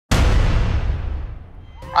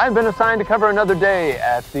I've been assigned to cover another day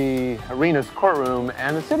at the arena's courtroom,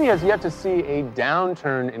 and the city has yet to see a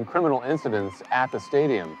downturn in criminal incidents at the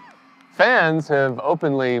stadium. Fans have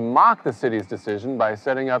openly mocked the city's decision by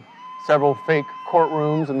setting up several fake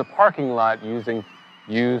courtrooms in the parking lot using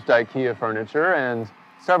used IKEA furniture and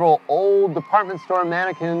several old department store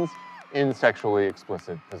mannequins in sexually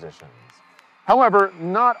explicit positions. However,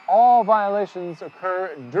 not all violations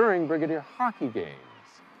occur during Brigadier hockey games.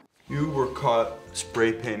 You were caught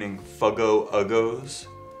spray painting Fuggo Uggos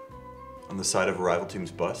on the side of a rival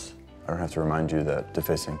team's bus? I don't have to remind you that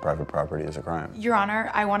defacing private property is a crime. Your Honor,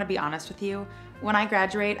 I want to be honest with you. When I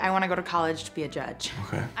graduate, I want to go to college to be a judge.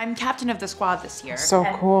 Okay. I'm captain of the squad this year. So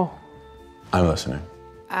cool. I'm listening.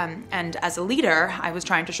 And as a leader, I was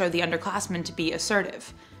trying to show the underclassmen to be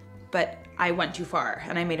assertive. But I went too far,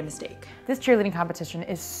 and I made a mistake. This cheerleading competition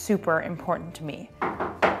is super important to me.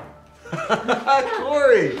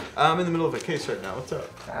 Corey! I'm in the middle of a case right now. What's up?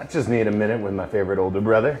 I just need a minute with my favorite older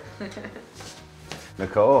brother.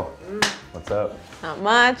 Nicole, what's up? Not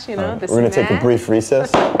much, you know, We're gonna take a brief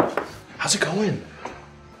recess. How's it going?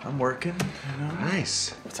 I'm working, you know. Nice.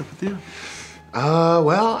 What's up with you?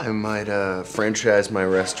 Well, I might franchise my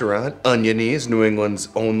restaurant, Onionies, New England's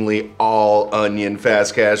only all-onion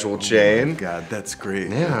fast casual chain. Oh God, that's great.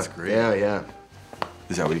 Yeah, That's great. yeah.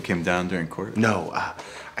 Is that what you came down during court? No,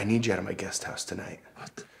 I need you out of my guest house tonight.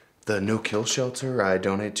 What? The no-kill shelter I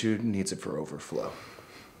donate to needs it for overflow.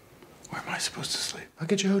 Where am I supposed to sleep? I'll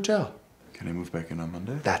get you a hotel. Can I move back in on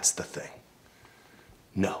Monday? That's the thing.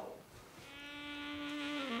 No.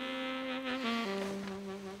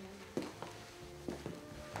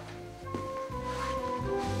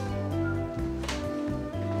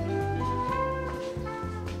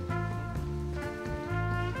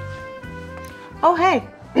 Oh, hey.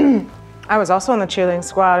 I was also on the cheerleading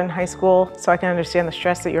squad in high school, so I can understand the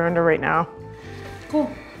stress that you're under right now. Cool.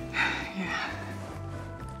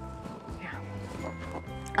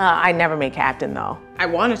 I never made captain, though. I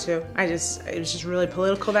wanted to. It was just really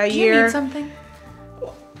political that year. Do you need something?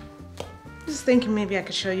 Just thinking maybe I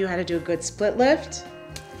could show you how to do a good split lift.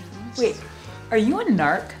 Wait, are you a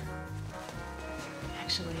narc?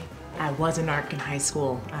 Actually, I was a narc in high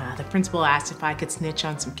school. The principal asked if I could snitch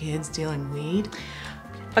on some kids dealing weed.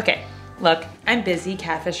 Okay, look, I'm busy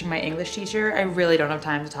catfishing my English teacher. I really don't have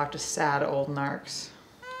time to talk to sad old narcs.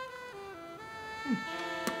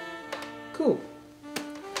 Cool.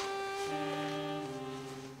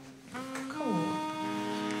 Cool.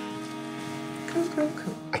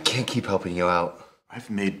 I can't keep helping you out. I've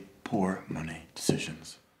made poor money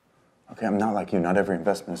decisions. Okay, I'm not like you. Not every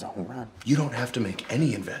investment is a home run. You don't have to make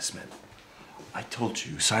any investment. I told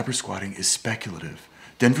you, cyber squatting is speculative.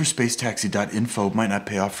 DenverSpaceTaxi.info might not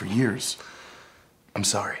pay off for years. I'm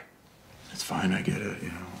sorry. It's fine, I get it, you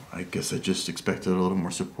know. I guess I just expected a little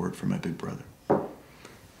more support from my big brother.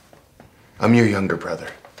 I'm your younger brother.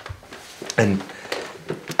 And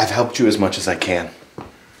I've helped you as much as I can.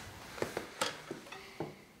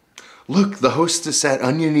 Look, the hostess at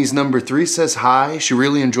Onionies number 3 says hi. She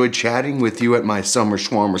really enjoyed chatting with you at my summer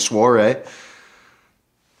shawarma soiree.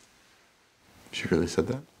 She really said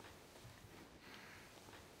that?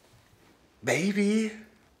 Baby.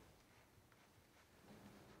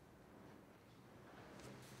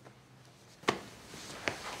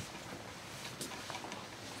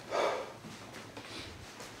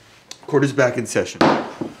 Court is back in session.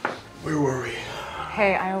 Where were we?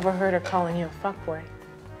 Hey, I overheard her calling you a fuckboy.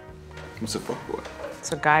 What's a fuckboy?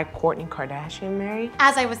 It's a guy Kourtney Kardashian married.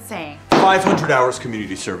 As I was saying. 500 hours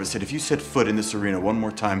community service, and if you set foot in this arena one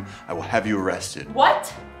more time, I will have you arrested.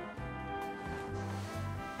 What?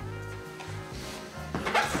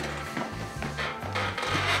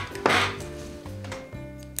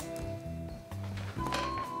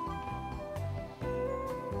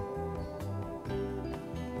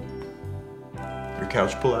 Your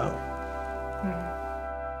couch pull out?